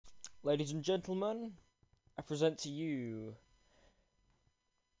Ladies and gentlemen, I present to you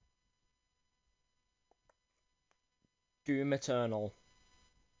Doom Eternal.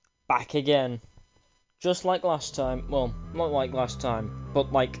 Back again. Just like last time. Well, not like last time,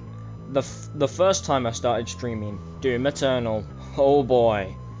 but like the first time I started streaming. Doom Eternal. Oh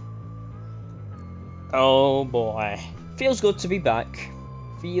boy. Oh boy. Feels good to be back.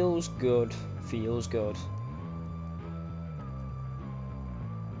 Feels good. Feels good.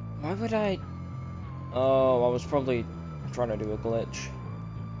 Why would I... Oh, I was probably trying to do a glitch.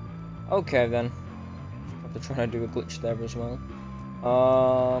 Okay then. Probably trying to do a glitch there as well.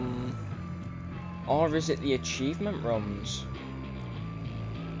 Or is it the achievement rooms?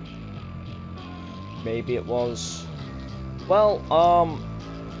 Maybe it was. Well,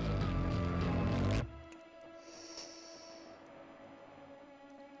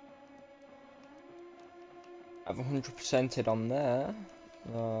 I've 100%ed on there.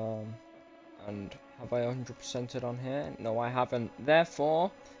 And have I 100%ed on here? No, I haven't.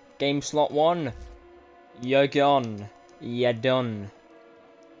 Therefore, game slot 1. You're gone. You're done.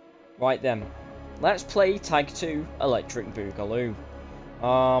 Right then. Let's play Tag 2 Electric Boogaloo.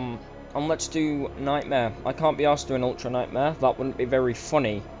 And let's do Nightmare. I can't be asked to do an Ultra Nightmare. That wouldn't be very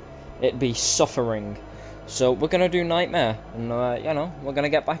funny. It'd be suffering. So we're gonna do Nightmare. And, you know, we're gonna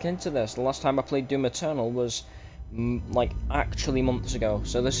get back into this. The last time I played Doom Eternal was, like, actually months ago.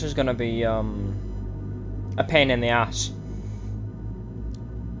 So this is gonna be, a pain in the ass.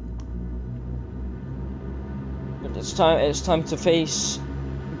 But it's time to face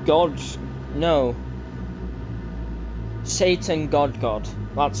God. No. Satan God.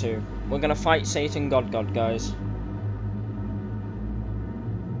 That's who. We're gonna fight Satan God, guys.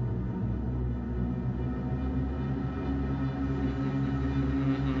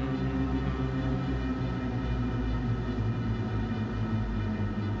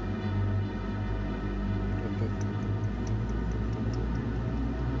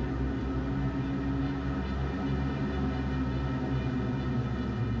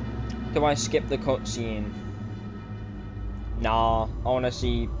 Do I skip the cutscene? Nah, I wanna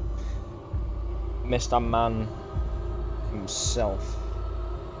see Mr. Man himself.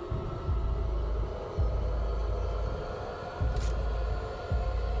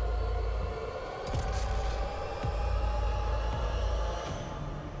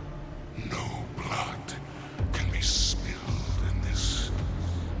 No blood can be spilled in this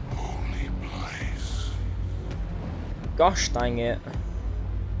holy place. Gosh dang it.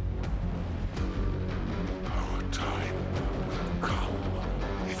 Our time will come.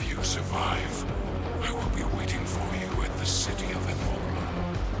 If you survive, I will be waiting for you at the city of Imola.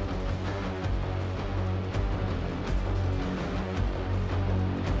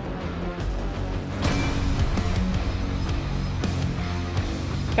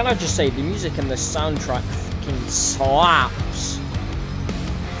 Can I just say, the music in this soundtrack fucking slaps.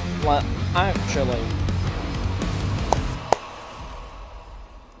 Like, actually.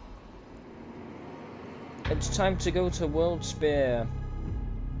 It's time to go to World Spear.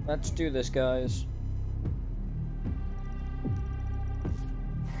 Let's do this, guys.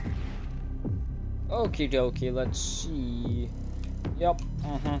 Okie dokie, let's see. Yep,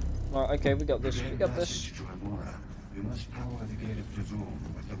 Right, okay, we got this, we got this. You must power the gate of Doom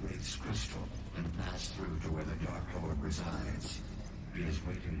with the Wraith's crystal and pass through to where the Dark Lord resides. He is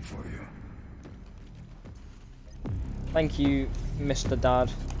waiting for you. Thank you, Mr.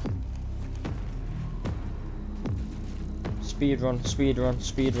 Dad. Speedrun.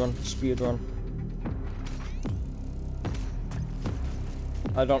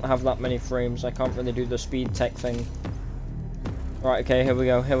 I don't have that many frames, I can't really do the speed tech thing. Right, okay, here we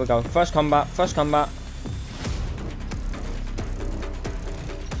go. First combat.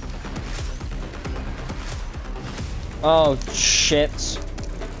 Oh, shit.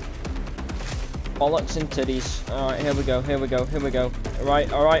 Bollocks and titties. Alright, here we go.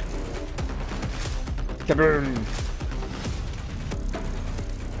 Alright. Kaboom!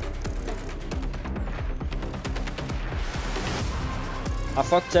 I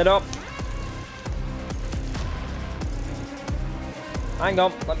fucked it up. Hang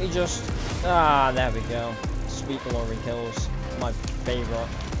on, let me just... Ah, there we go. Sweet glory kills. My favourite.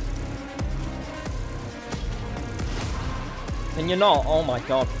 Can you not? Oh my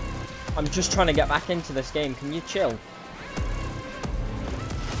god. I'm just trying to get back into this game. Can you chill?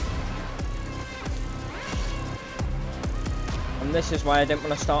 And this is why I didn't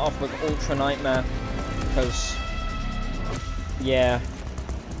want to start off with Ultra Nightmare. Because... yeah.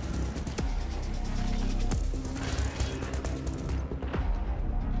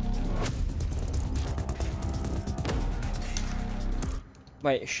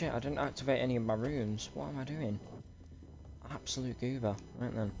 Wait, shit, I didn't activate any of my rooms. What am I doing? Absolute goober.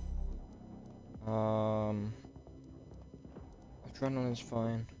 Right then. Adrenaline's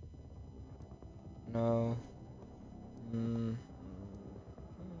fine. No.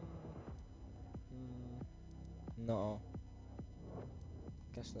 No.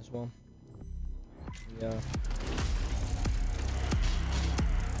 Guess this one. Yeah.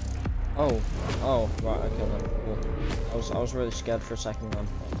 Oh, right, okay then. Cool. I was really scared for a second then.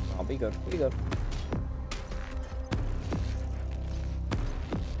 I'll be good, be good.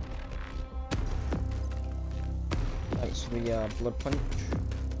 Thanks for the blood punch.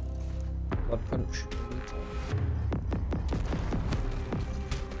 Blood punch.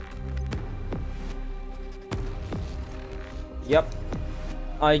 Yep.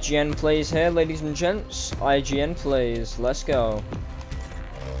 IGN plays here, ladies and gents. IGN plays. Let's go.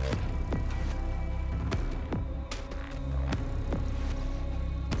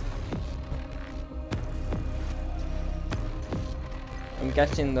 I'm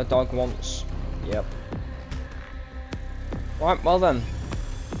guessing the dog wants. Yep. Right, well then.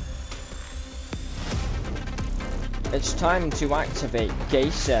 It's time to activate gay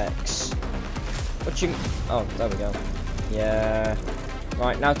sex. What you... Oh, there we go. Yeah.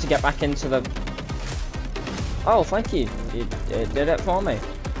 Right, now to get back into the... Oh, thank you. It did it for me.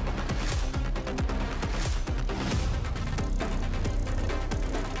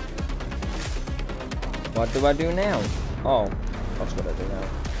 What do I do now? Oh, that's what I do now.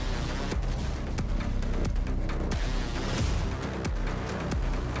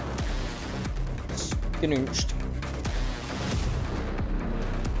 Sknooched.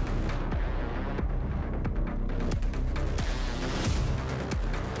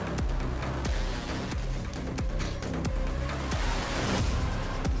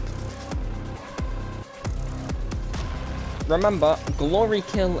 Remember, glory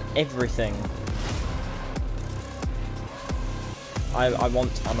kill everything. I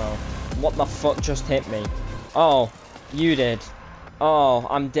want ammo. What the fuck just hit me? Oh, you did. Oh,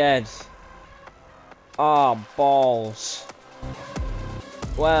 I'm dead. Ah, oh, balls.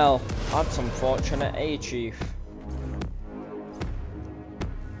 Well, that's unfortunate, eh, Chief?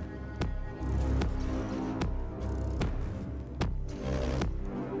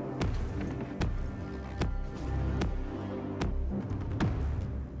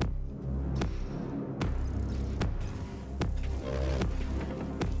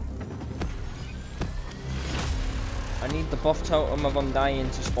 I need the buff totem of Undying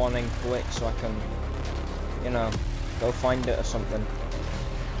to spawn in quick so I can, you know, go find it or something.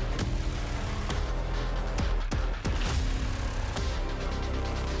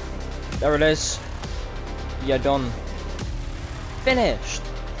 There it is. You're done. Finished!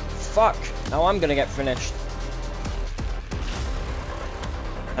 Fuck! Now I'm gonna get finished.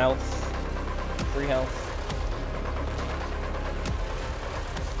 Health. Free health.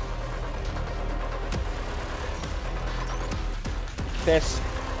 Piss.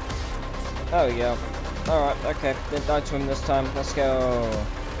 There we go. Alright, okay. Didn't die to him this time. Let's go.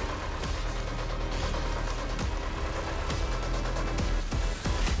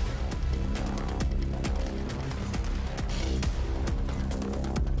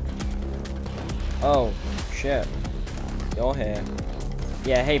 Oh, shit. You're here.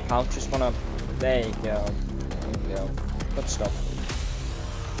 Yeah, hey pal, just wanna... There you go. There you go. Good stuff.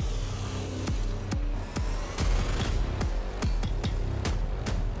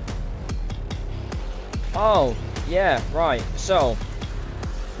 Oh, yeah, right. So,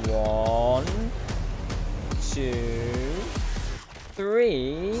 1, 2,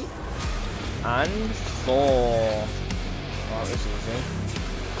 3, and 4. Oh, this is easy.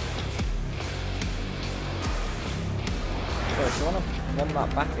 So, do you want to run that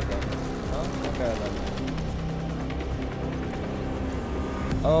back again? Oh, okay then.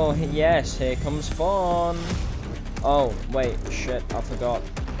 Oh, yes, here comes fun. Oh, wait, shit, I forgot.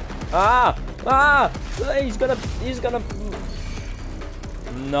 Ah! Ah! He's gonna...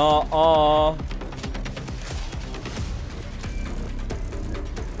 No. Oh.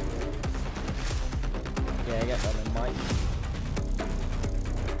 Yeah, get that in, Mike.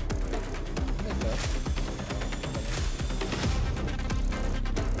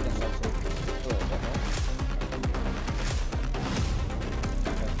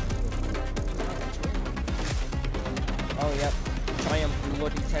 Oh, yep. Giant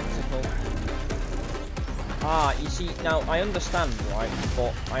bloody tentacle. Ah, you see, now, I understand, right,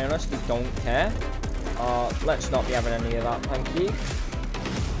 but I honestly don't care. Let's not be having any of that, thank you.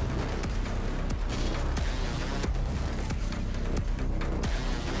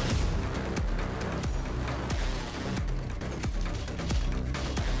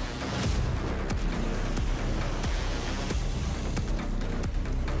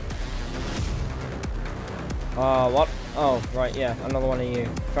 What? Oh, right, yeah, another one of you.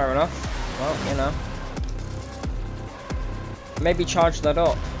 Fair enough. Well, you know. Maybe charge that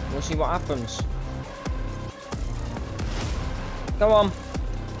up. We'll see what happens. Go on.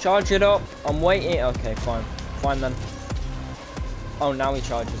 Charge it up. I'm waiting. Okay, fine. Fine then. Oh, now he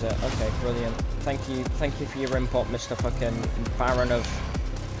charges it. Okay, brilliant. Thank you for your input, Mr. fucking Baron of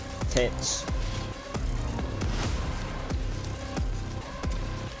Tits.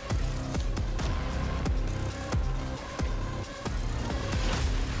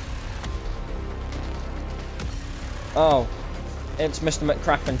 Oh, it's Mr.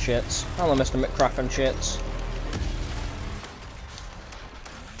 McCrackenshits. Hello, Mr. McCrackenshits.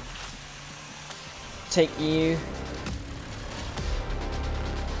 Take you.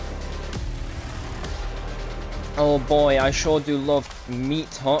 Oh boy, I sure do love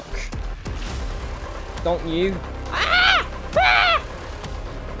Meat Hook. Don't you? Ah! Ah!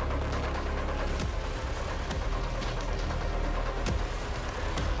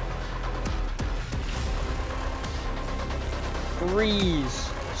 Freeze!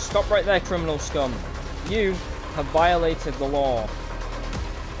 Stop right there, criminal scum. You have violated the law.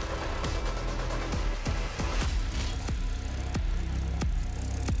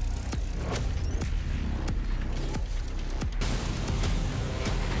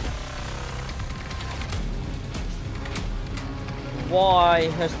 Why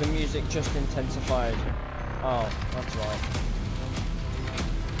has the music just intensified? Oh, that's right.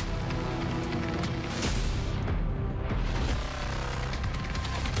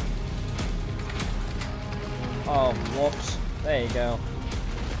 Oh, whoops. There you go.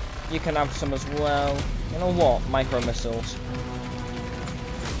 You can have some as well. You know what? Micro missiles.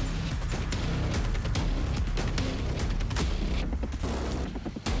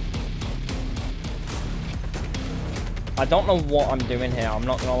 I don't know what I'm doing here, I'm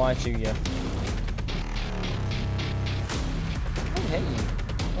not gonna lie to you. Oh, hey,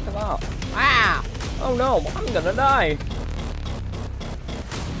 look at that. Ah! Oh no, I'm gonna die!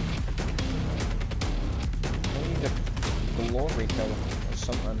 I need a glory kill or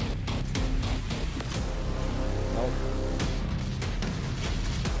something. Nope.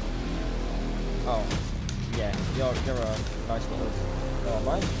 Oh, yeah, you're a nice little... Oh, am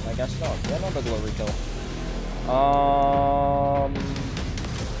I? I guess not. You're not a glory kill. Do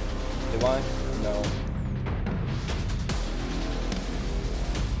I? No.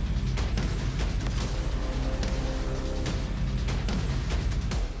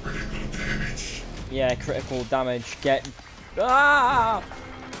 Critical damage. Yeah, critical damage. Get... Ah!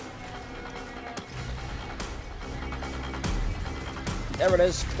 There it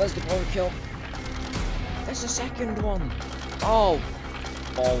is. There's the glory kill. There's a second one. Oh!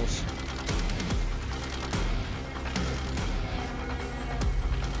 Balls.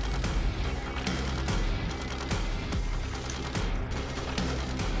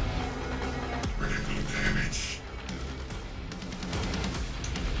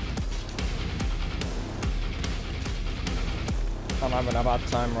 I'm having a bad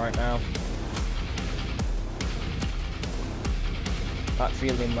time right now. That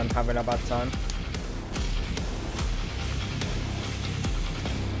feeling when having a bad time.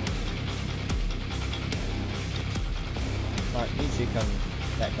 Right, you two can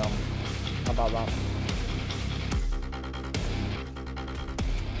get gone. How about that?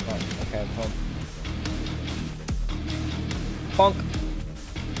 Right, okay, boom. Bonk!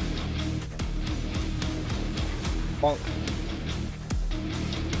 Bonk!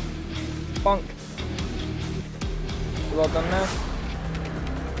 Bonk! You all done now?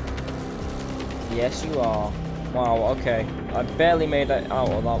 Yes, you are. Wow, okay. I barely made it out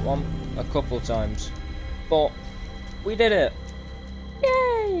of that one a couple times. But we did it!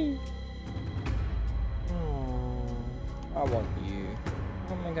 Yay! Oh, I want you.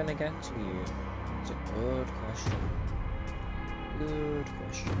 How am I gonna get to you? It's a good question. Good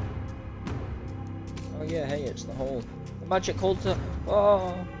question. Oh yeah, hey, it's the hole. The magic hole to...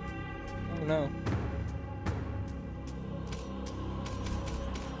 Oh! Oh no.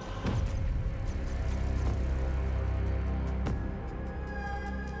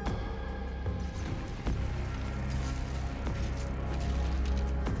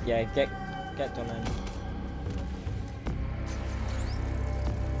 Yeah, get done in.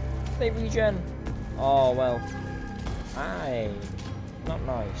 They regen. Oh well. Aye. Not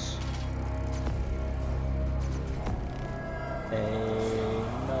nice. Hey,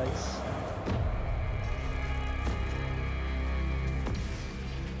 nice.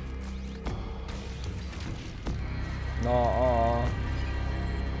 No.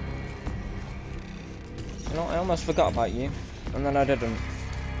 You know, I almost forgot about you, and then I didn't.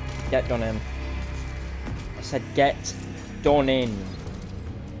 Get done in. I said get done in.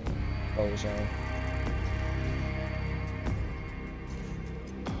 Bozo.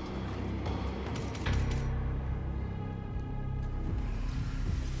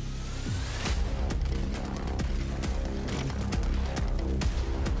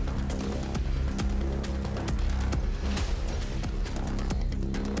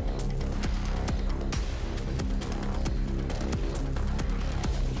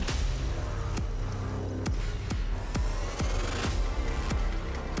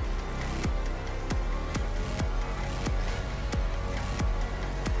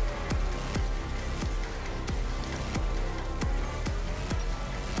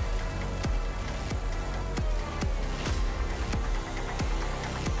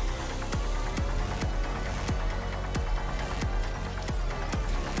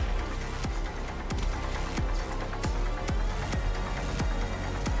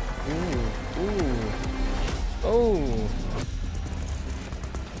 Oh.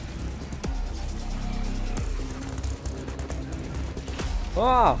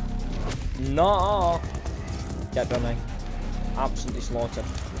 Ah! No! Get done, eh? Absolutely slaughtered.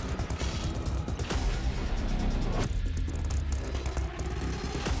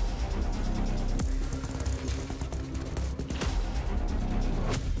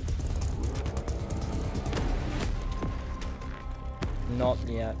 Not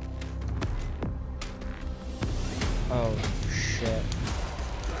yet. Oh, shit.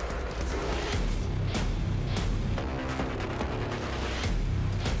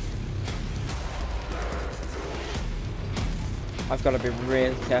 I've got to be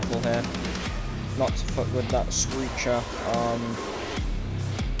really careful here, not to fuck with that screecher.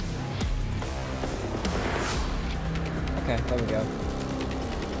 Okay, there we go.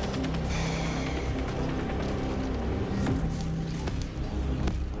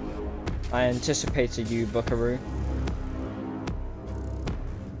 I anticipated you, Buckaroo.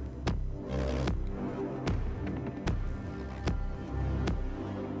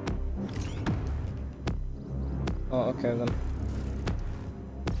 Oh, okay then.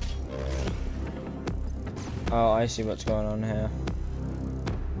 Oh, I see what's going on here.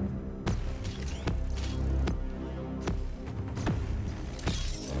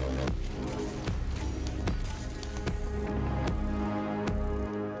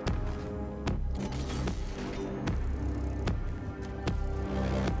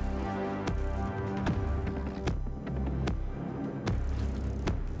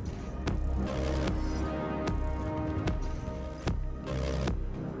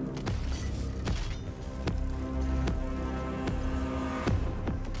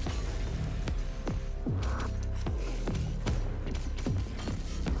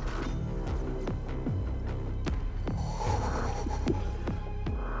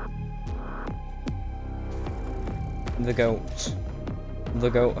 The goat. The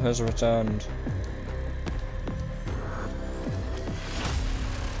goat has returned.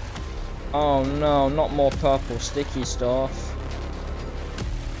 Oh no, not more purple sticky stuff.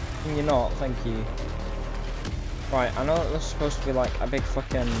 Can you not? Thank you. Right, I know that there's supposed to be like a big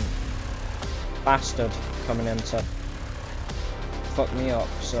fucking bastard coming in to fuck me up,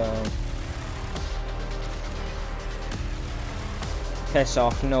 so... Piss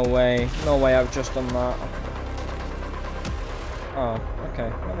off, no way. No way I've just done that. Oh,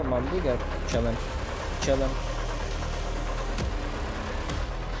 okay, never mind, we go. Chilling. Chilling.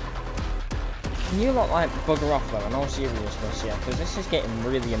 Can you lot like bugger off though, in all seriousness, yeah, because this is getting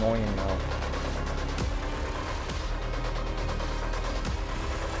really annoying now.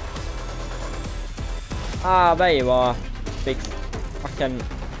 Ah, there you are. Big fucking...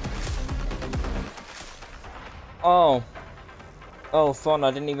 Oh. Oh, fun,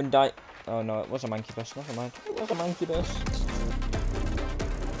 I didn't even die. Oh no, it was a Mancubus, never mind. It was a Mancubus.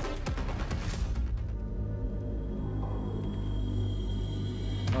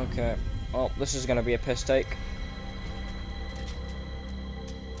 Okay. Oh, this is gonna be a piss take.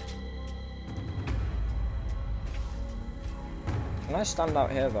 Can I stand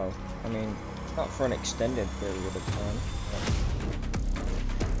out here though? I mean, not for an extended period of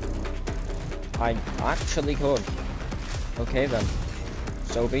time. I actually could. Okay then.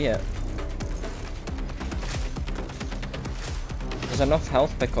 So be it. There's enough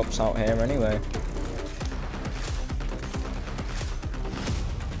health pickups out here anyway.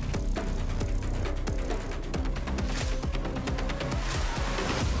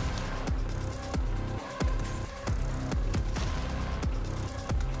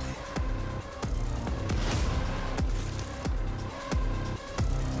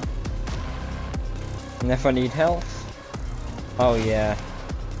 And if I need health, oh yeah.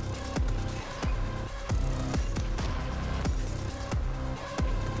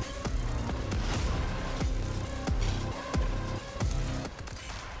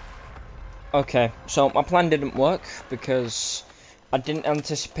 Okay, so my plan didn't work because I didn't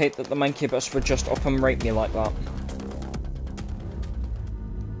anticipate that the Mancubus would just up and rape me like that.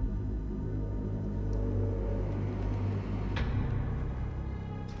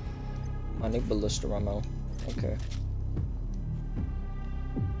 I need ballista ammo. Okay.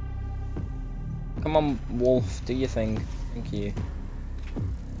 Come on, Wolf, do your thing. Thank you.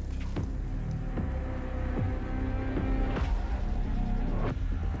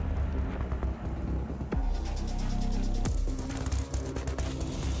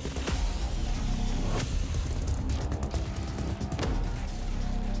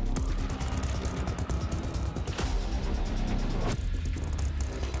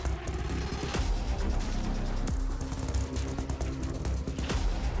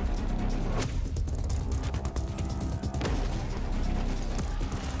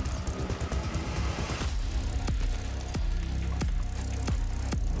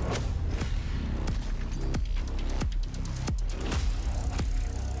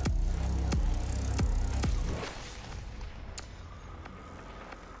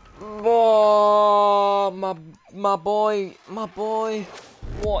 Oh, my boy,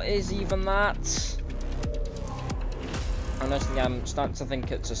 what is even that? Honestly, I'm starting to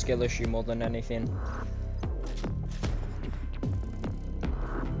think it's a skill issue more than anything.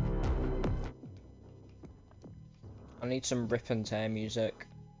 I need some rip and tear music.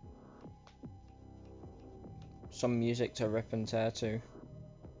 Some music to rip and tear to.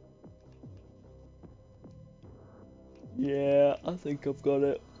 Yeah, I think I've got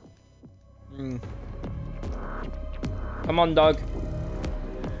it. Come on, dog.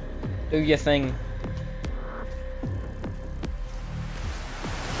 Do your thing.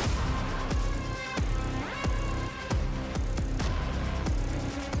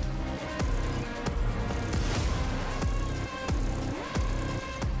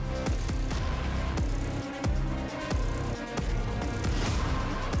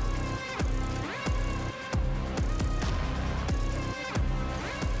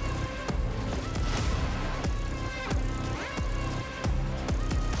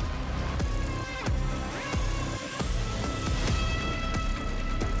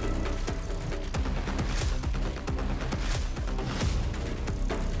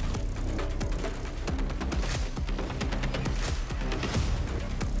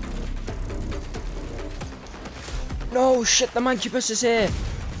 No, shit, the Mancubus is here!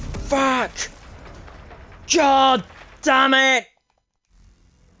 Fuck! God damn it!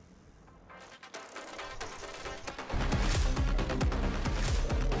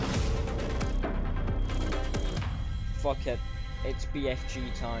 Fuck it. It's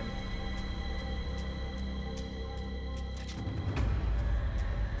BFG time.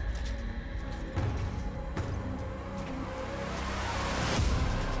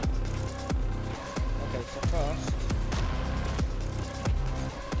 Okay, so first...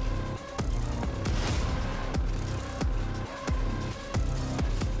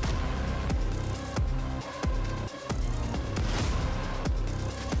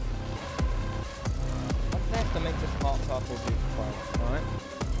 to make this part purple goop fine, alright?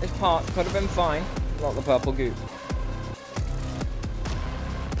 This part could have been fine without the purple goop.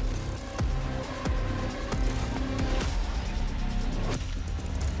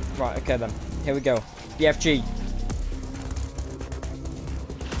 Right, okay then. Here we go. BFG.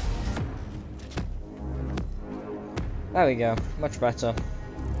 There we go. Much better.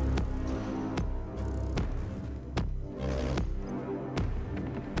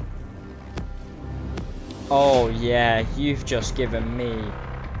 Oh yeah, you've just given me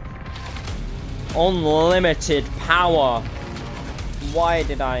unlimited power. Why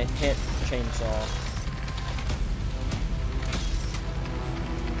did I hit chainsaw?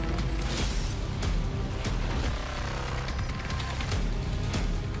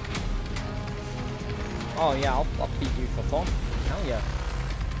 Oh yeah, I'll beat you for fun. Hell yeah.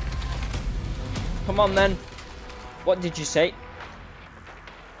 Come on then. What did you say?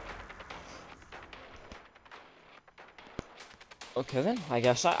 Okay then, I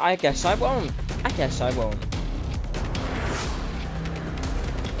guess I won't. I guess I won't.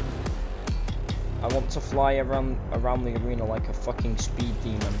 I want to fly around the arena like a fucking speed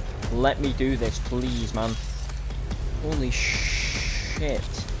demon. Let me do this, please, man. Holy shit.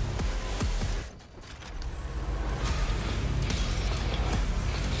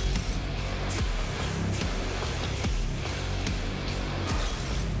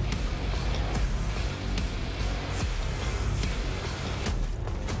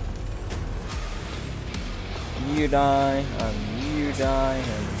 You die, and you die,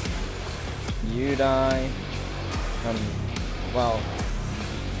 and you die, and, well,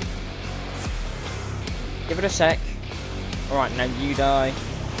 Give it a sec. Alright, now you die.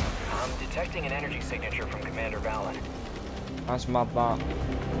 I'm detecting an energy signature from Commander Valen. That's mad, that.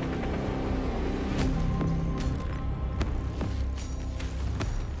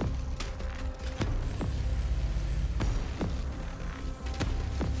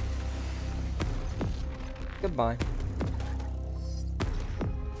 Goodbye.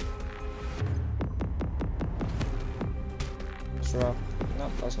 Sure.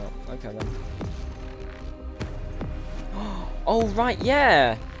 No, that's not. Okay then. Oh right,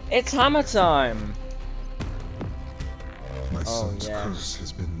 yeah! It's hammer time! My Oh, son's yeah. curse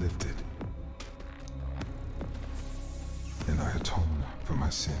has been lifted, and I atone for my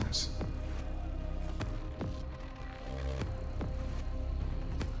sins.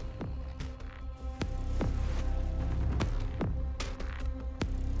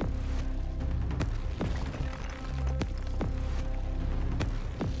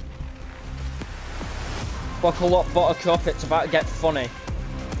 Buckle up, Buttercup, it's about to get funny.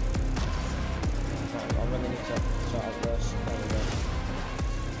 Right, I really need to sort out this. There we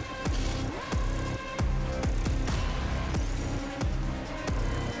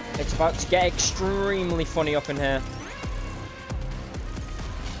go. It's about to get extremely funny up in here.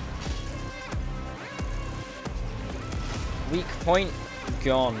 Weak point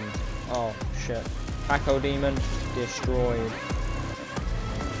gone. Oh shit. Echo Demon destroyed.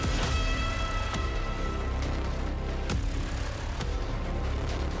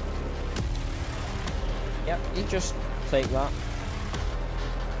 Yep, you just take that.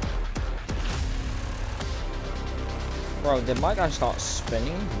 Bro, did my guy start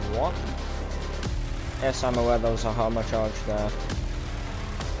spinning? What? Yes, I'm aware there was a hammer charge there.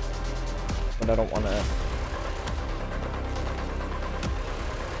 But I don't want it.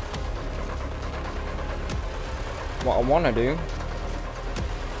 What I want to do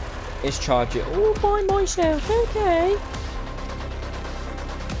is charge it all by myself, okay?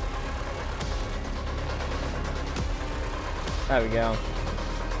 There we go.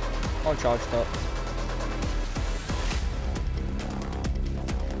 All charged up.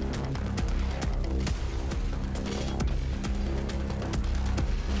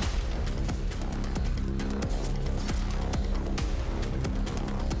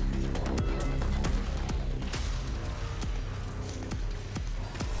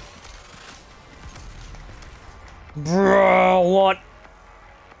 Bro, what?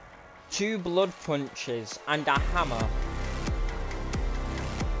 2 blood punches and a hammer.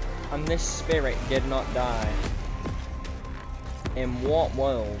 And this spirit did not die. In what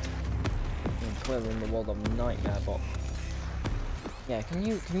world? Clearly in the world of Nightmare, but yeah, can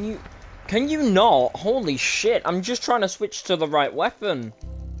you not? Holy shit, I'm just trying to switch to the right weapon.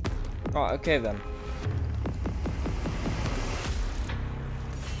 Right, okay then.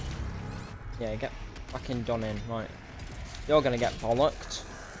 Yeah, get fucking done in, right. You're gonna get bollocked.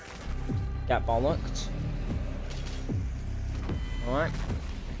 Get bollocked. Alright.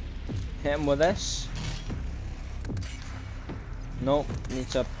 Hit him with this. Nope, need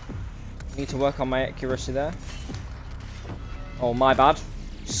to work on my accuracy there. Oh, my bad.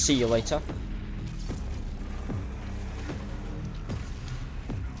 See you later.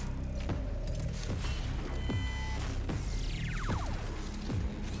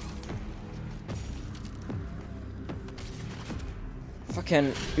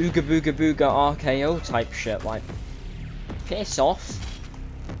 Fucking ooga booga booga RKO type shit, like, piss off.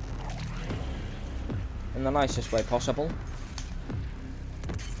 In the nicest way possible.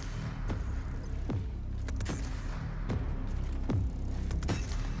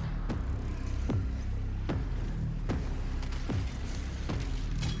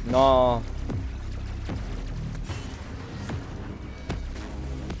 No.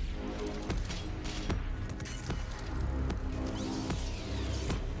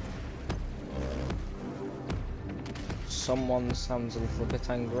 Someone sounds a little bit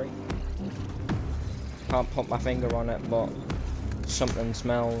angry. Can't put my finger on it, but something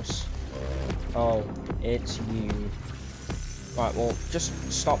smells. Oh, it's you. Right, well,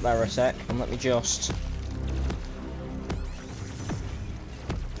 just stop there a sec and let me just...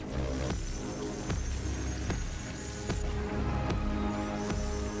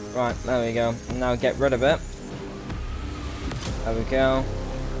 Right, there we go. Now get rid of it. There we go.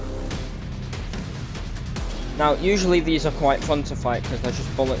 Now, usually these are quite fun to fight because they're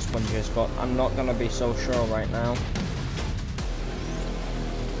just bullet sponges, but I'm not going to be so sure right now.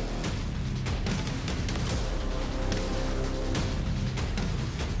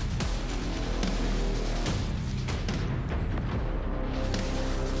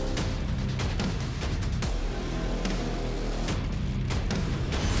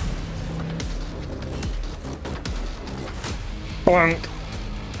 Bonk.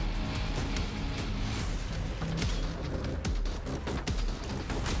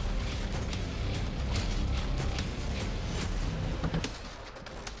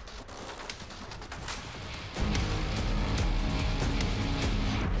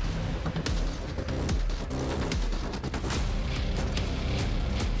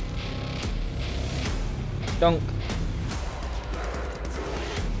 Dunk.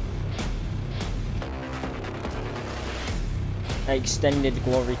 Extended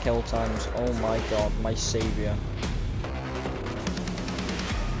glory kill times. Oh my god, my savior.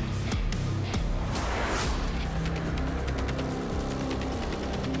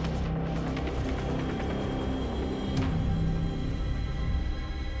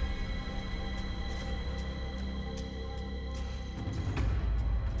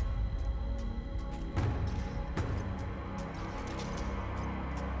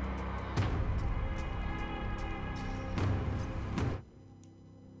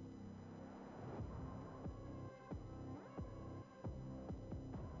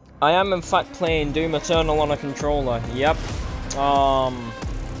 I am in fact playing Doom Eternal on a controller, yep.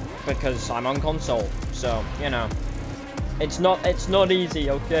 Because I'm on console, so, you know. It's not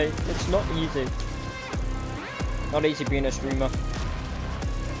easy, okay? It's not easy. Not easy being a streamer.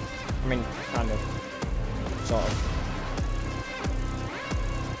 I mean, kind of. Sort of.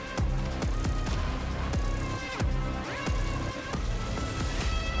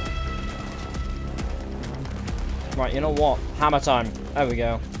 Right, you know what? Hammer time. There we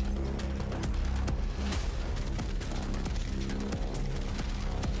go.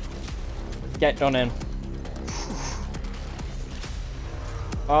 Get done in.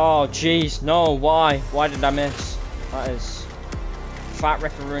 Oh, jeez. No, why? Why did I miss? That is fat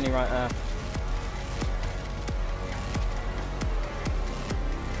ripperoonie right there.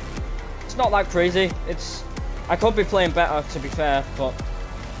 It's not that crazy. It's... I could be playing better, to be fair, but...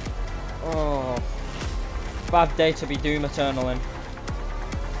 Oh... Bad day to be Doom Eternal in.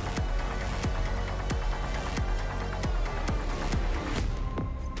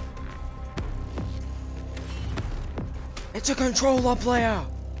 It's a controller player!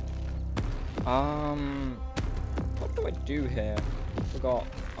 What do I do here? Forgot.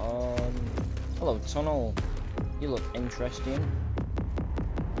 Hello, tunnel. You look interesting.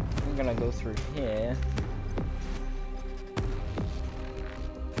 I'm gonna go through here.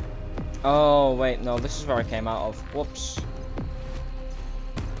 Oh, wait, no, this is where I came out of. Whoops.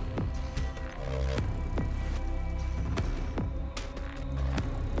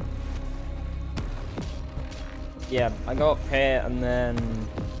 Yeah, I go up here and then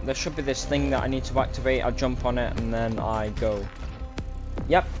there should be this thing that I need to activate. I jump on it and then I go.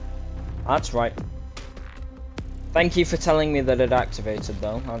 Yep, that's right. Thank you for telling me that it activated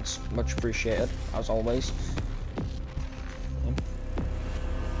though. That's much appreciated, as always.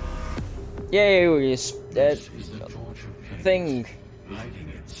 Yay, thing. Lighting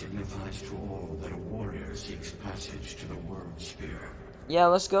it signifies to all that a warrior seeks passage to the World Spear. Yeah,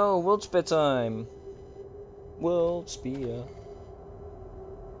 let's go. World Spear time. World Spear.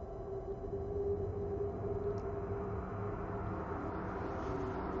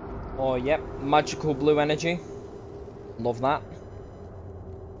 Oh, yep. Magical blue energy. Love that.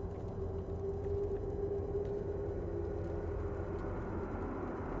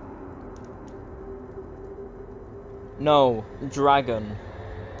 No, dragon.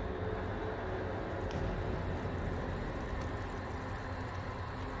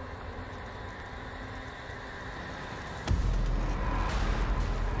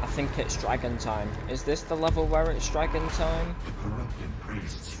 I think it's dragon time. Is this the level where it's dragon time? The corrupted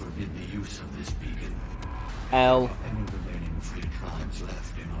priests forbid the use of this beacon. L. Any remaining free tribes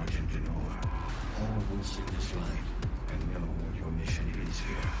left in Argentinor, all will see this light and know what your mission is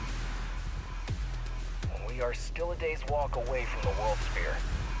here. We are still a day's walk away from the World Spear.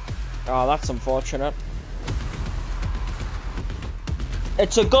 Oh, that's unfortunate.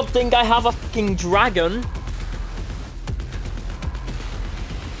 It's a good thing I have a fucking dragon.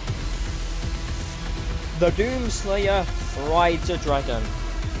 The Doomslayer rides a dragon.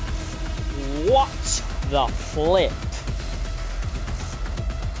 What the flip?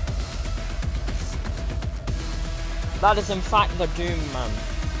 That is in fact the Doom Man.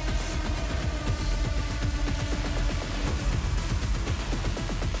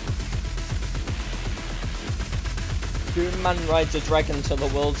 Doom Man rides a dragon to the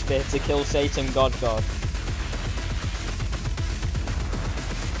World Spear to kill Satan God.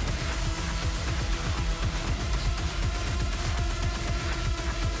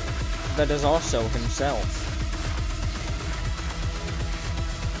 That is also himself.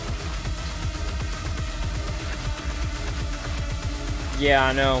 Yeah,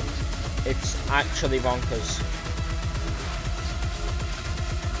 I know. It's actually bonkers.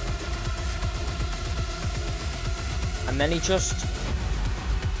 And then he just...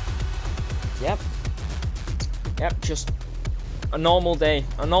 Yep. Yep, just a normal day.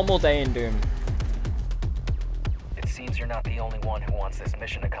 A normal day in Doom. It seems you're not the only one who wants this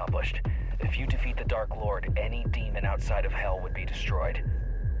mission accomplished. If you defeat the Dark Lord, any demon outside of Hell would be destroyed.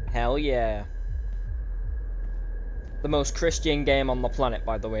 Hell yeah. The most Christian game on the planet,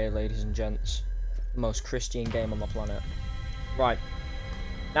 by the way, ladies and gents. The most Christian game on the planet. Right.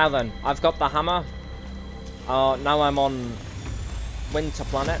 Now then, I've got the hammer. Now I'm on Winter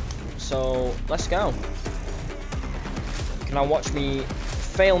Planet. So, let's go. You can now watch me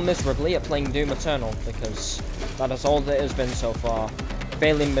fail miserably at playing Doom Eternal, because that is all that it has been so far.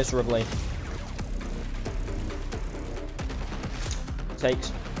 Failing miserably.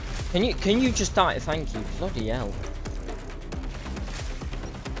 Takes... Can you just die? Thank you. Bloody hell.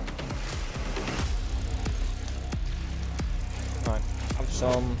 Right, have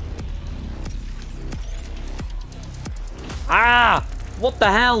some... Ah! What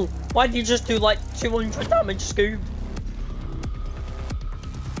the hell? Why did you just do like 200 damage, Scoob?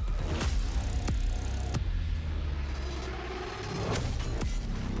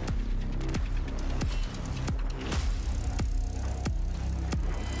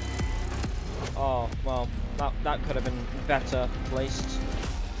 Oh, well, that could have been better placed.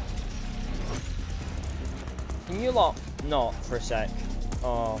 Can you lot not for a sec?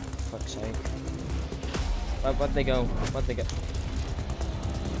 Oh, fuck's sake. Where'd they go? Where'd they go?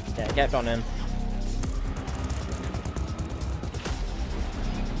 Yeah, get on him.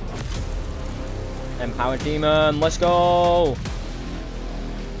 Empowered Demon, let's go!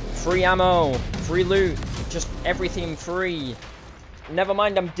 Free ammo, free loot, just everything free. Never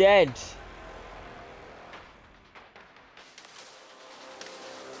mind, I'm dead.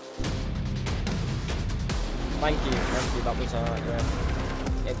 Thank you, that was, yeah.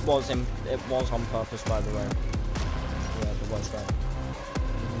 It was on purpose, by the way. Yeah, it was that.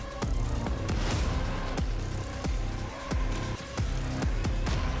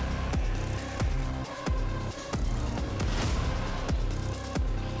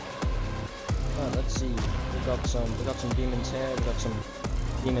 Oh, let's see. We got some demons here, we got some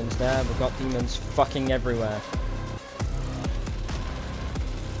demons there, we've got demons fucking everywhere.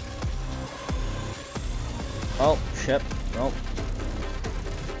 Oh, shit. Nope.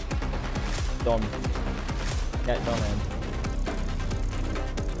 Done. Get done in.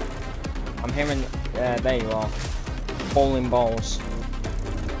 I'm hearing... there you are. Bowling balls.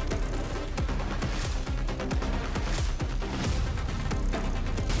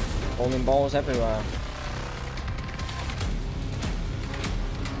 Bowling balls everywhere.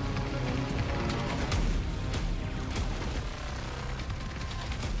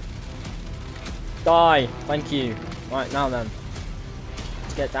 Die! Thank you. Right, now then.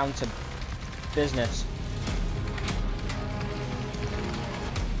 Let's get down to business.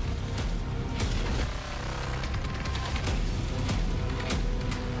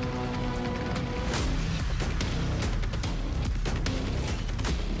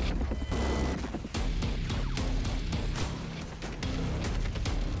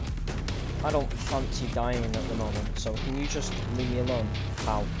 I don't fancy dying at the moment, so can you just leave me alone,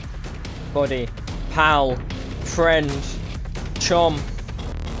 pal? Buddy, pal, friend, chum.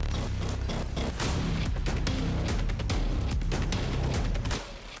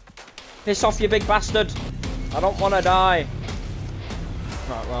 Piss off, you big bastard. I don't want to die.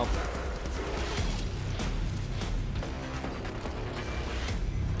 Right, well.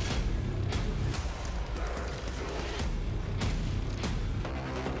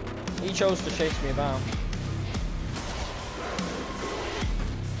 He chose to chase me about.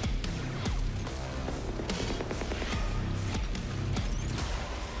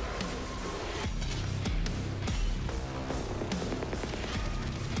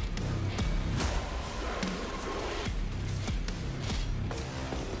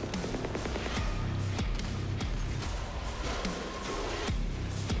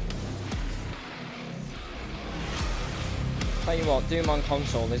 Tell you what, Doom on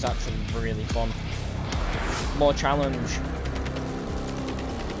console is actually really fun. More challenge.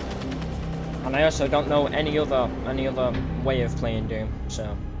 And I also don't know any other way of playing Doom,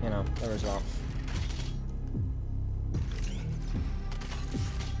 so you know, there is that.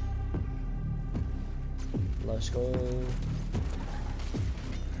 Let's go.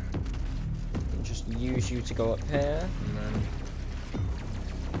 Just use you to go up here, and then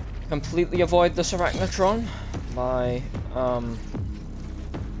completely avoid this Arachnotron by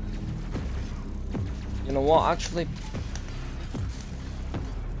you know what, actually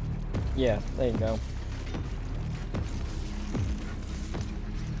Yeah, there you go.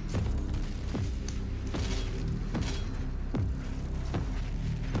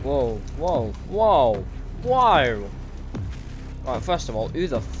 Whoa, whoa, whoa, whoa! Right, first of all, who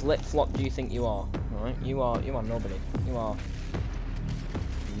the flip-flop do you think you are? Alright, you are nobody. You are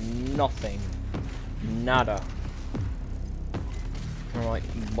nothing. Nada. Alright,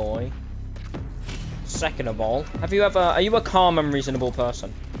 boy. Second of all, are you a calm and reasonable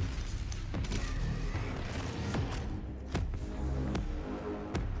person?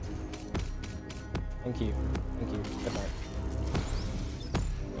 Thank you. Thank you. Good night.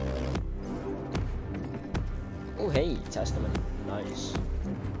 Oh, hey, Testament. Nice.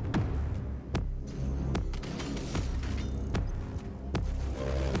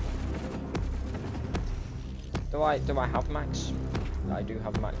 Do I have max? I do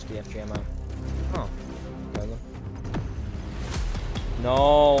have max BFG ammo. Oh. Okay then.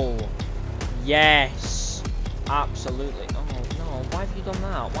 No. Yes. Absolutely. Oh no, why have you done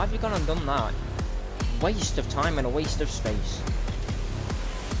that? Why have you gone and done that? Waste of time and a waste of space.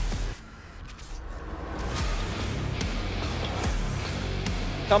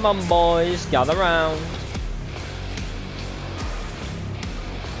 Come on, boys, gather round.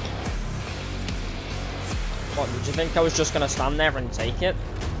 What, did you think I was just gonna stand there and take it?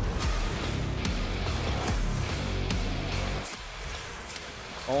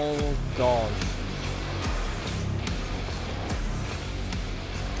 Oh, God.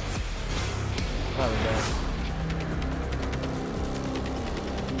 There we go.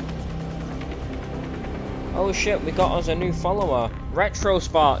 Oh shit, we got us a new follower.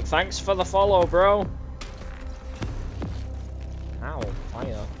 RetroSpark, thanks for the follow, bro. Ow,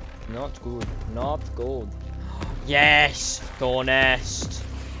 fire. Not good. Not good. Yes! Go nest.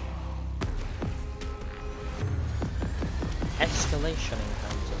 Escalation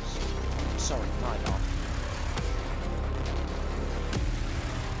encounters. Sorry, my bad.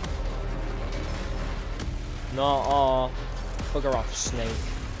 No, oh. Bugger off, snake.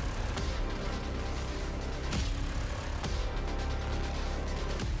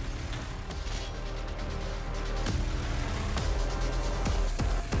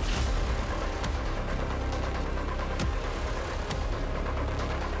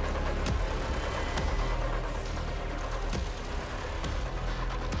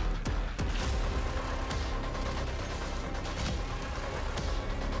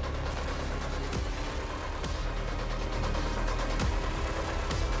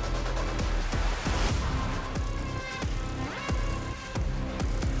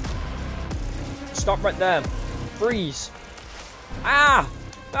 Stop right there. Freeze. Ah!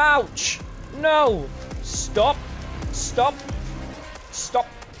 Ouch! No! Stop! Stop! Stop!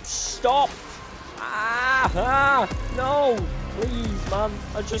 Stop! Ah! Ah! No! Please, man.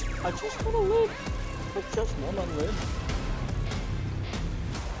 I just wanna live. I just wanna live.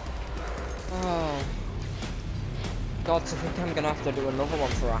 Oh. God, I think I'm gonna have to do another one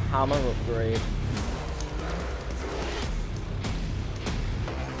for a hammer upgrade.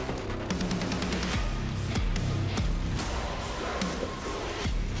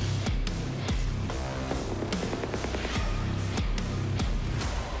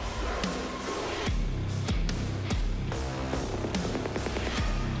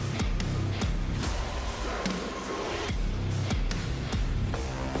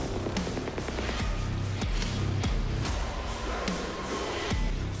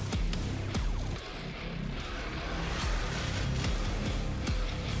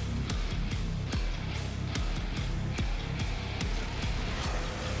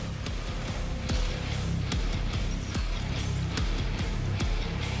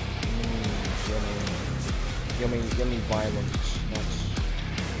 Yummy violence.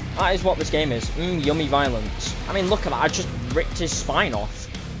 That is what this game is. Yummy violence. I mean, look at that. I just ripped his spine off.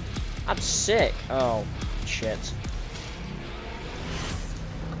 That's sick. Oh, shit.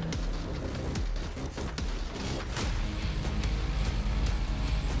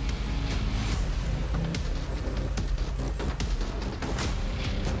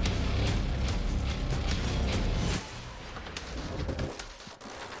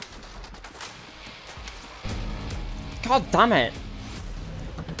 God damn it!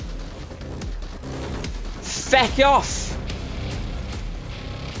 Feck off!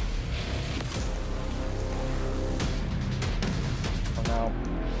 Oh no.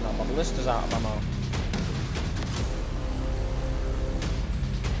 No, my ballista's out of ammo.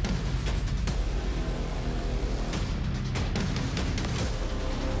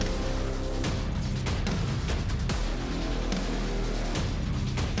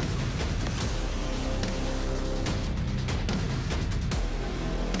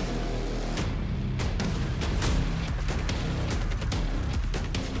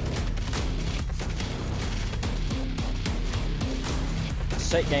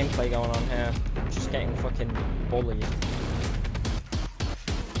 sick gameplay going on here. Just getting fucking bullied.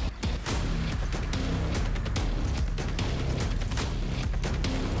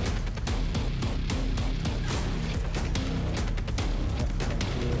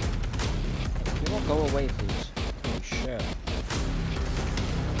 You won't go away, please. Oh, shit.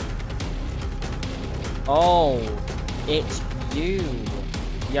 Oh, it's you.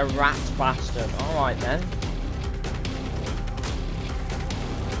 You rat bastard. Alright then.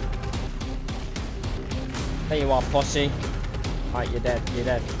 There you are, pussy. Right, you're dead, you're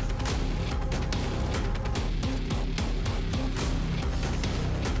dead.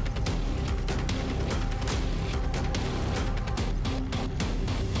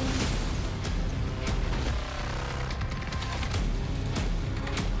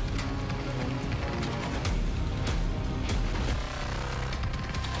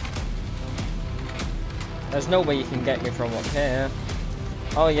 There's no way you can get me from up here.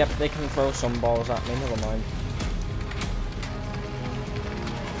 Oh, yep, they can throw some balls at me, never mind.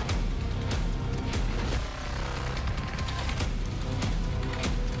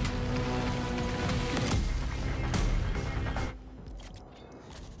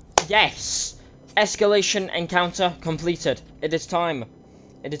 Yes! Escalation encounter completed. It is time.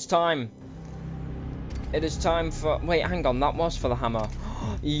 It is time. It is time for... Wait, hang on, that was for the hammer.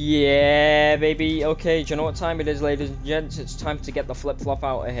 Yeah, baby. Okay, do you know what time it is, ladies and gents? It's time to get the flip-flop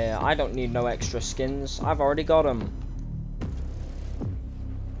out of here. I don't need no extra skins. I've already got them.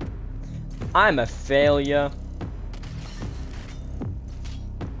 I'm a failure.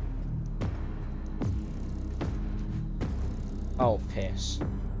 Oh, piss.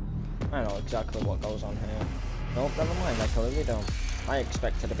 I know exactly what goes on here. Nope, never mind, I clearly don't. I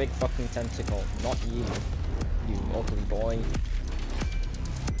expected a big fucking tentacle, not you. You ugly boy.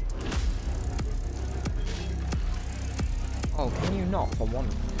 Oh, can you not for one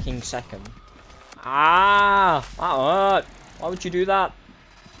fucking second? Ah! That hurt! Why would you do that?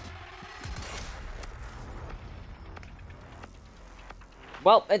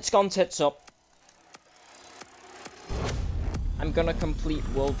 Well, it's gone tits up. I'm gonna complete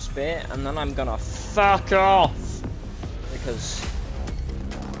World Spear, and then I'm gonna fuck off! Because...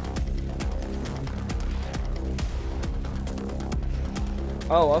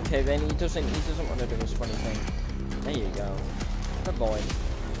 Oh, okay, then he doesn't want to do his funny thing. There you go. Good boy.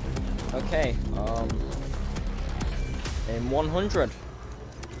 Okay, aim 100.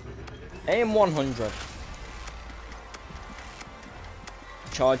 Aim 100.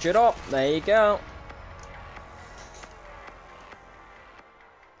 Charge it up. There you go.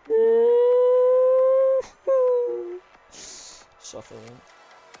 Suffering.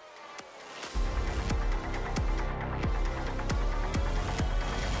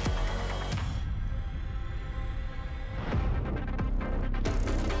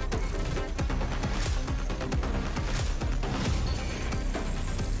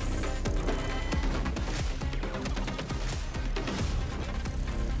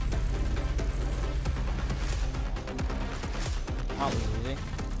 That was easy.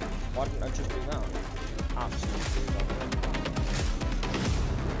 Why didn't I just do that? Absolutely lovely.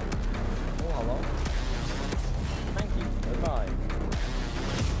 Oh, hello. Thank you. Goodbye.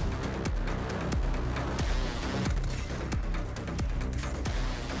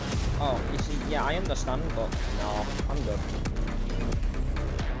 Oh, you see, yeah, I understand, but no, I'm good.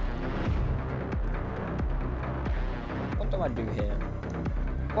 What do I do here?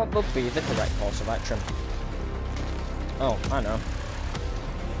 What would be the correct course of action? Oh, I know.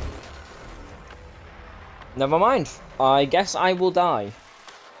 Never mind. I guess I will die.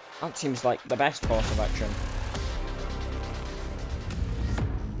 That seems like the best course of action.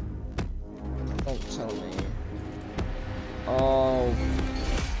 Don't tell me. Oh.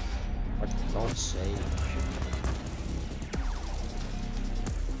 For God's sake.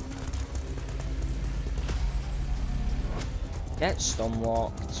 Get stun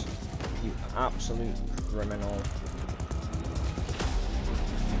locked. You absolute criminal.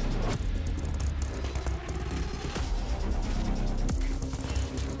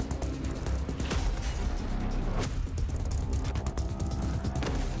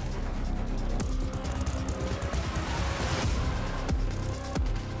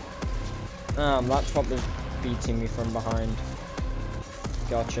 That's what was beating me from behind.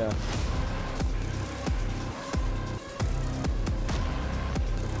 Gotcha.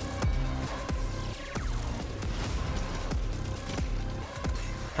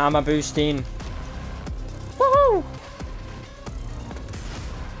 Hammer boosting. Woohoo!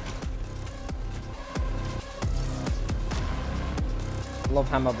 Love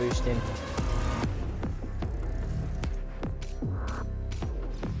hammer boosting.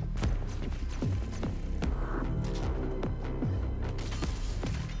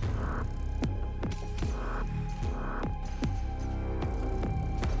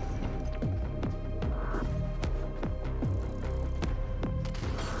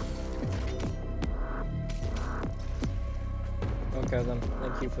 Okay then.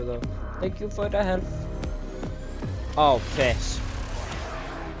 Thank you for the help. Oh, piss.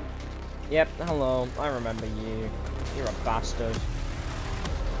 Yep, hello. I remember you. You're a bastard.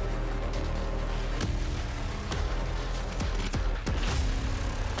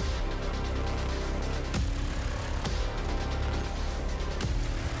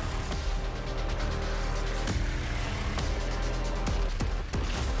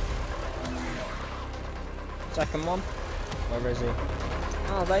 Second one. Where is he?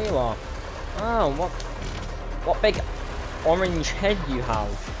 Oh, there you are. Oh, what big orange head you have.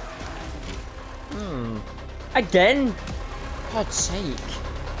 Again? God's sake.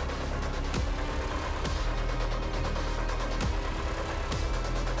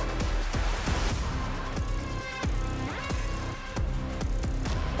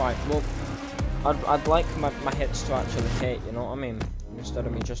 Right, well, I'd like my hits to actually hit, you know what I mean? Instead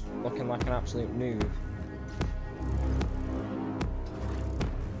of me just looking like an absolute noob.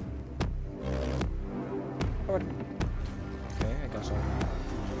 Okay, I guess so.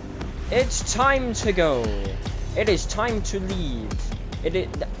 It's time to go. It is time to leave.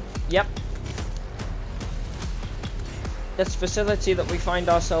 Yep. This facility that we find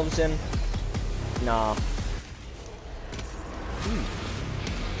ourselves in. Nah.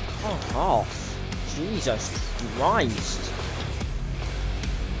 Fuck off. Jesus Christ.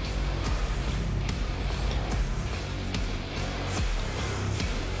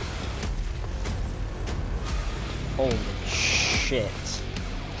 Holy shit.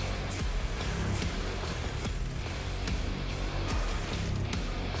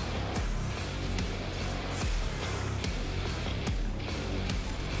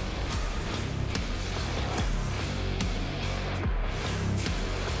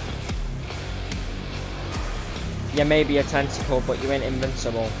 You may be a tentacle, but you ain't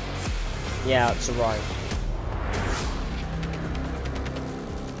invincible. Yeah, that's right.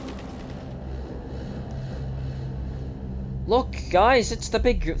 Look, guys, it's the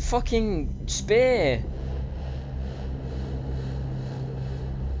big fucking spear.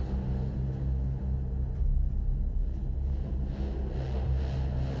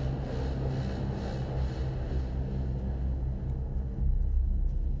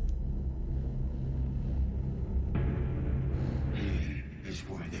 He is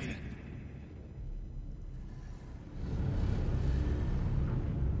worthy.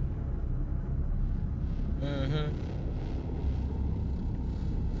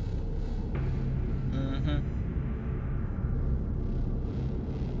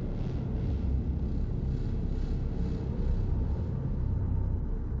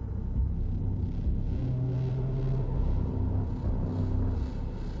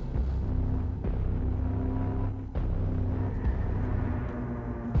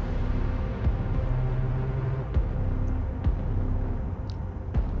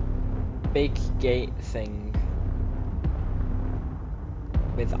 Big gate thing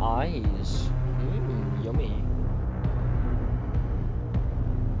with eyes. Yummy.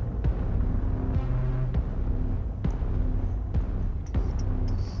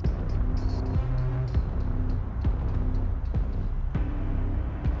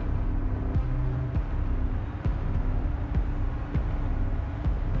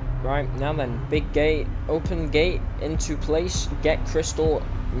 Right, now then, big gate, open gate, into place, get crystal,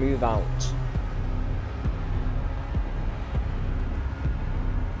 move out.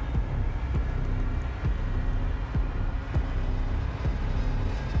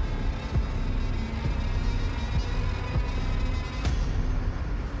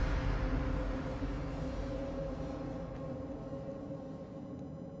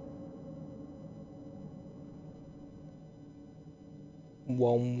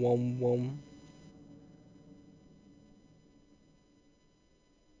 Wom wom wom.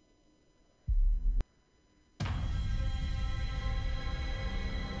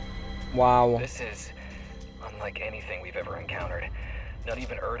 Wow. This is unlike anything we've ever encountered. Not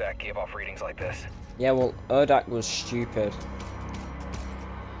even Urdak gave off readings like this. Yeah, well, Urdak was stupid.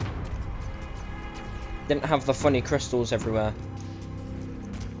 Didn't have the funny crystals everywhere.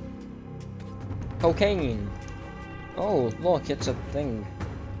 Cocaine. Oh, look, it's a thing.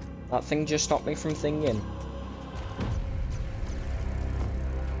 That thing just stopped me from thinking.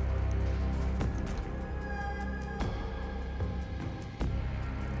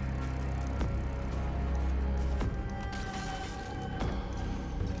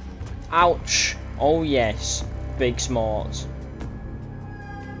 Ouch! Oh yes, big smart.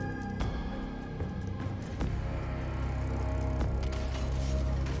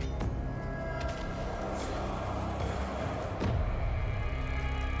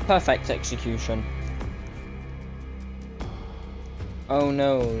 Perfect execution. Oh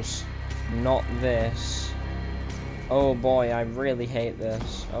noes. Not this. Oh boy, I really hate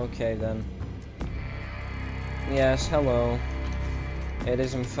this. Okay then. Yes, hello. It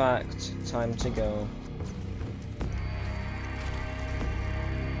is in fact time to go.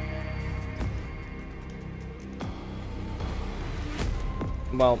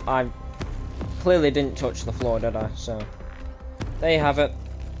 Well, I clearly didn't touch the floor, did I? So, there you have it.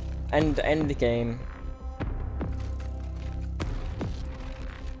 End the game.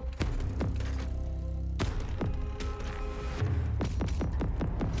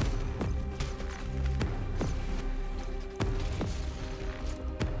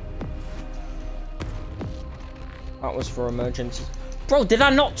 That was for emergency. Bro, did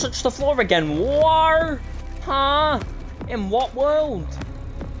I not touch the floor again? What? Huh? In what world?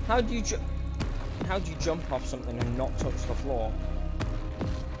 How do you jump off something and not touch the floor?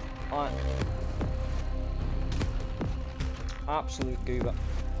 Absolute goober.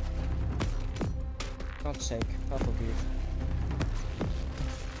 God's sake, purple goob.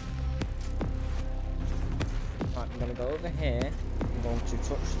 Right, I'm gonna go over here. I'm going to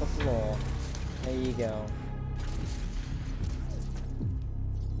touch the floor. There you go.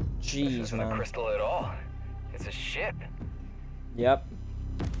 Jeez, this isn't man. a crystal at all. It's a ship. Yep.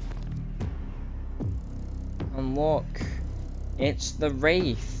 And look, it's the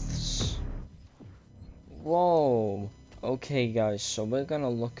Wraiths. Whoa. Okay, guys, so we're gonna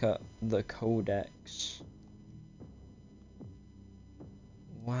look at the Codex.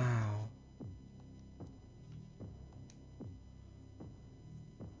 Wow.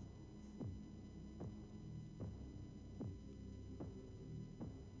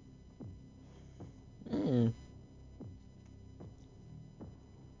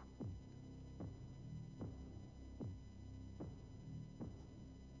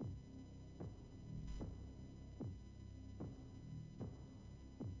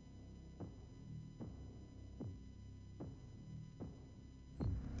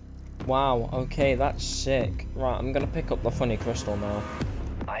 Wow, okay, that's sick. Right, I'm gonna pick up the funny crystal now.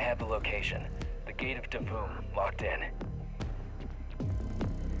 I have the location. The Gate of Davum, locked in.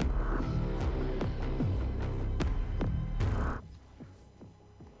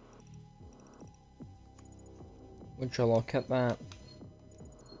 Would you look at that?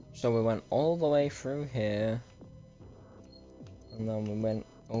 So we went all the way through here. And then we went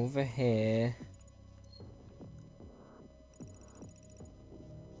over here.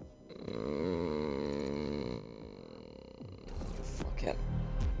 Fuck it.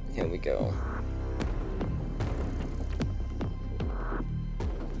 Here we go.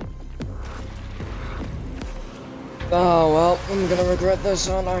 Oh well, I'm gonna regret this,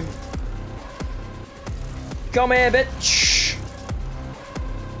 aren't I? Come here, bitch!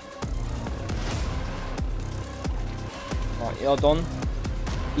 Right, you're done.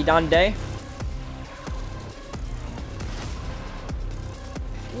 You done, day?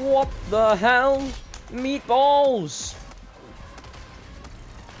 What the hell? Meatballs!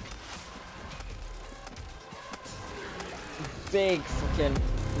 Big fucking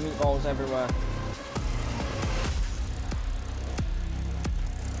meatballs everywhere.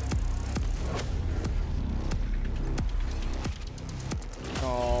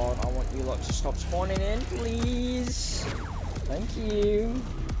 God, I want you lot to stop spawning in, please. Thank you.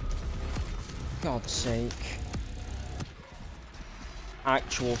 God's sake.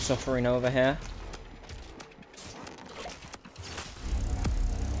 Actual suffering over here.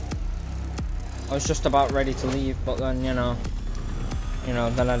 I was just about ready to leave, but then, you know,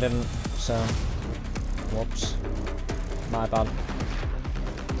 then I didn't, so, whoops, my bad.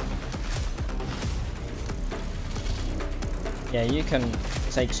 Yeah, you can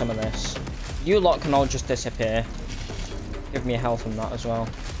take some of this. You lot can all just disappear. Give me a health from that as well.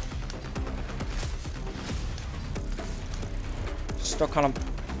 Stuck on a...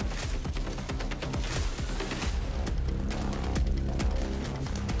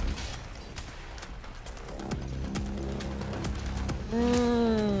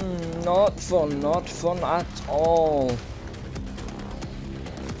 not fun at all.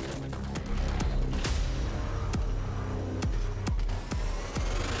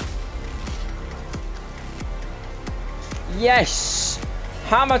 Yes!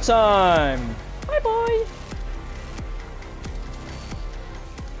 Hammer time! Bye bye!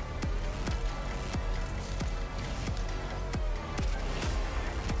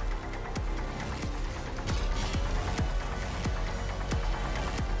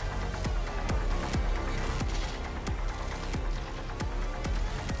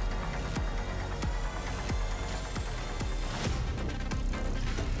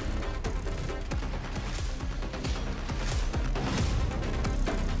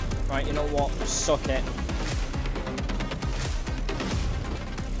 Right, you know what? Suck it.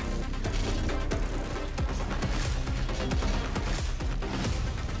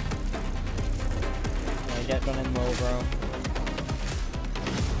 Yeah, get done in low, bro.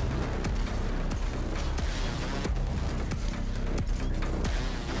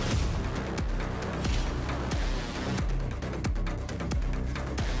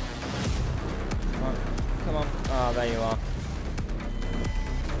 Come on. Ah, there you are.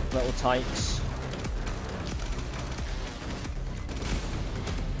 Little tykes.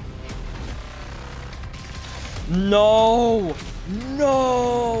 No!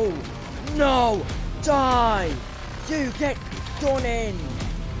 No! No! Die! You get done in!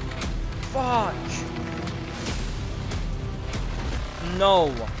 Fuck!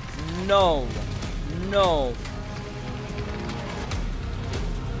 No! No! No!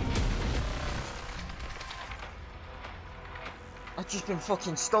 I've just been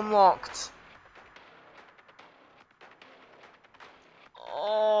fucking stunlocked.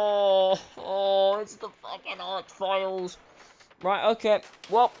 Oh, it's the fucking Arch Files. Right, okay.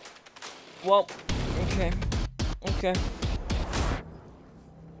 Well, okay. This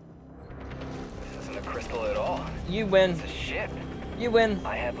isn't a crystal at all. You win. It's a ship. You win.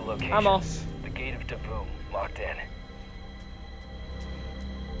 I have the location. I'm off. The gate of Davum, locked in.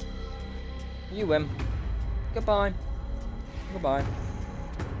 You win. Goodbye. Goodbye.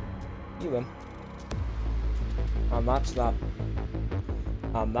 You win. And that's that.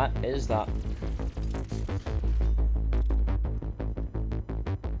 And that is that.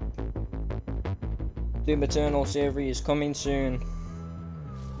 Doom Eternal series coming soon.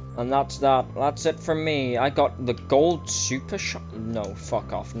 And that's that. That's it from me. I got the gold super shot. No,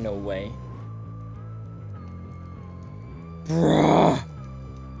 fuck off. No way. Bruh.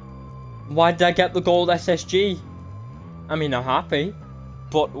 Why did I get the gold SSG? I mean, I'm happy.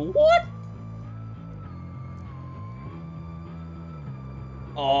 But what?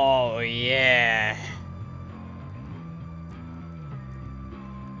 Oh, yeah.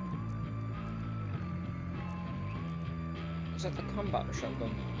 Is that the combat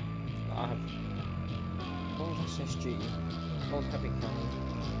shotgun that I have? Gold SSG. Gold heavy cannon.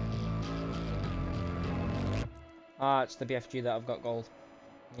 Ah, it's the BFG that I've got gold.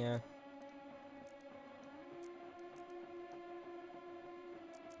 Yeah.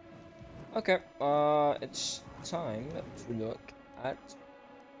 Okay, it's time to look at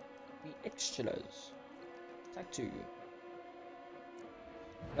the extras. Tag 2.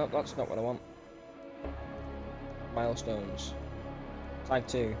 No, that's not what I want. Milestones. Tag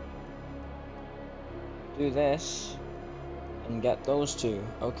 2. Do this and get those 2.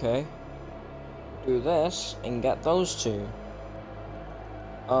 Okay. Do this and get those 2.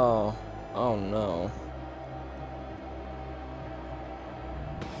 Oh. Oh no.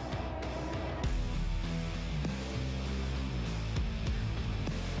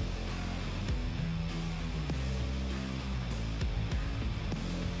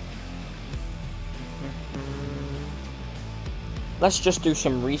 Let's just do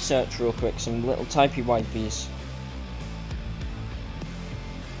some research real quick, some little typey wipies.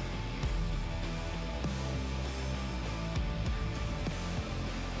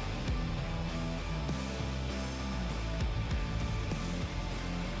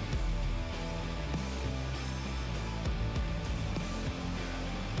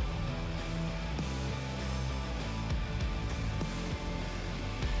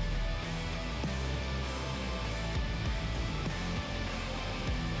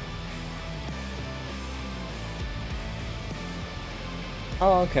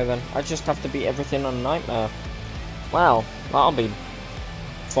 Oh, okay then. I just have to beat everything on Nightmare. Wow, that'll be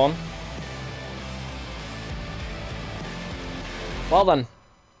fun. Well then,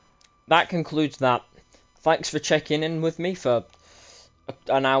 that concludes that. Thanks for checking in with me for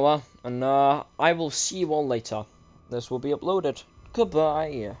an hour, and I will see you all later. This will be uploaded.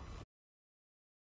 Goodbye.